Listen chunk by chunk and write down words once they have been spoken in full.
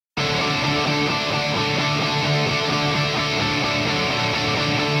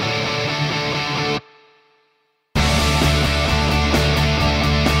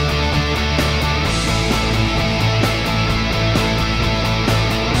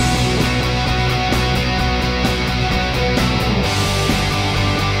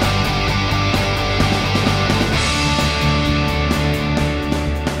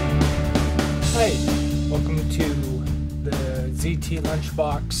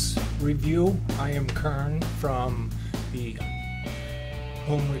Lunchbox review. I am Kern from the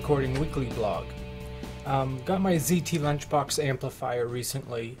Home Recording Weekly blog. Got my ZT Lunchbox amplifier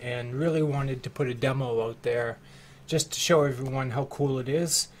recently and really wanted to put a demo out there just to show everyone how cool it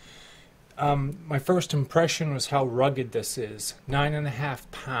is. My first impression was how rugged this is. 9.5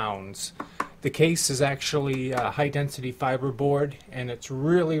 pounds. The case is actually high density fiberboard and it's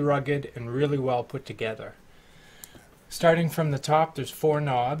really rugged and really well put together. Starting from the top, there's 4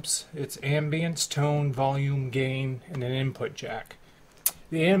 knobs. It's ambience, tone, volume, gain, and an input jack.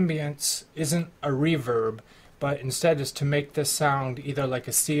 The ambience isn't a reverb, but instead is to make this sound either like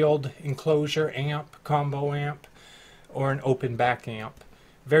a sealed enclosure amp, combo amp, or an open back amp.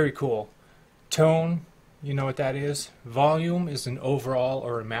 Very cool. Tone, you know what that is? Volume is an overall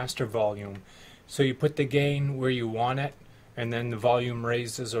or a master volume. So you put the gain where you want it, and then the volume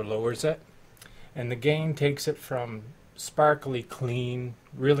raises or lowers it. And the gain takes it from sparkly clean,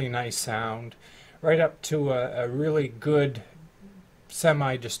 really nice sound, right up to a really good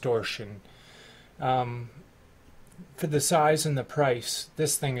semi-distortion. For the size and the price,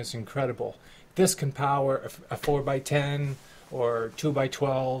 this thing is incredible. This can power a 4x10 or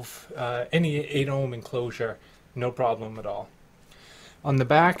 2x12, any 8 ohm enclosure, no problem at all. On the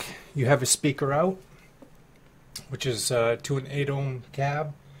back, you have a speaker out, which is to an 8 ohm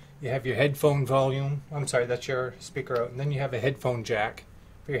cab. You have your headphone volume. I'm sorry, that's your speaker out. And then you have a headphone jack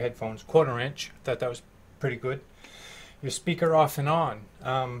for your headphones, 1/4 inch. I thought that was pretty good. Your speaker off and on.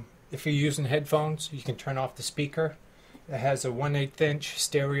 If you're using headphones, you can turn off the speaker. It has a 1/8 inch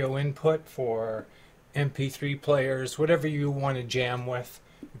stereo input for MP3 players, whatever you want to jam with.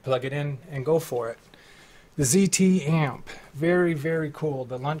 You plug it in and go for it. The ZT amp, very, very cool.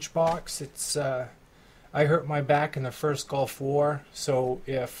 The Lunchbox, it's I hurt my back in the first Gulf War, so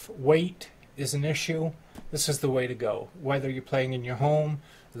if weight is an issue, this is the way to go. Whether you're playing in your home,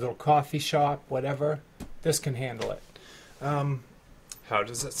 a little coffee shop, whatever, this can handle it. How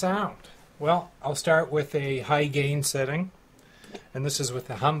does it sound? Well, I'll start with a high gain setting, and this is with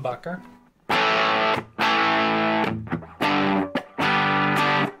the humbucker.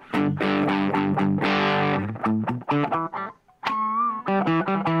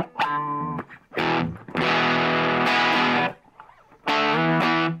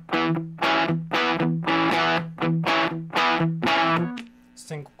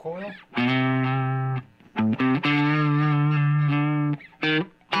 Single coil.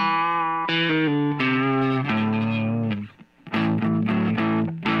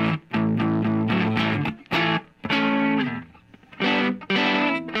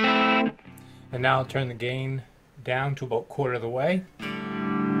 And now I'll turn the gain down to about 1/4 of the way.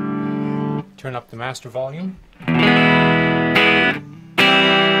 Turn up the master volume.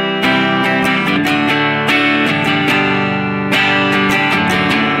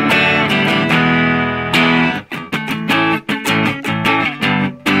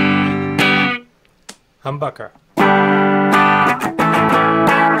 Humbucker.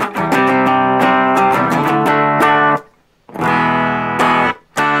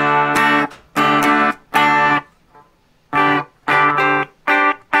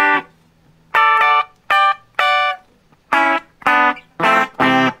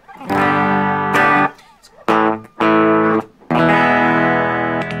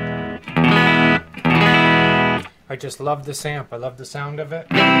 I just love this amp. I love the sound of it.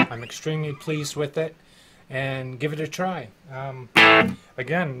 I'm extremely pleased with it, and give it a try.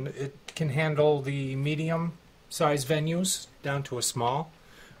 Again, it can handle the medium size venues down to a small.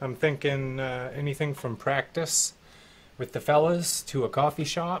 I'm thinking anything from practice with the fellas to a coffee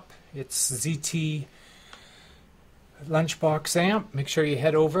shop. It's ZT Lunchbox amp. Make sure you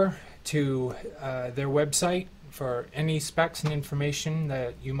head over to their website for any specs and information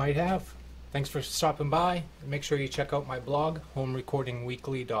that you might have. Thanks for stopping by. Make sure you check out my blog,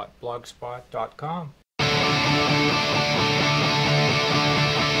 homerecordingweekly.blogspot.com.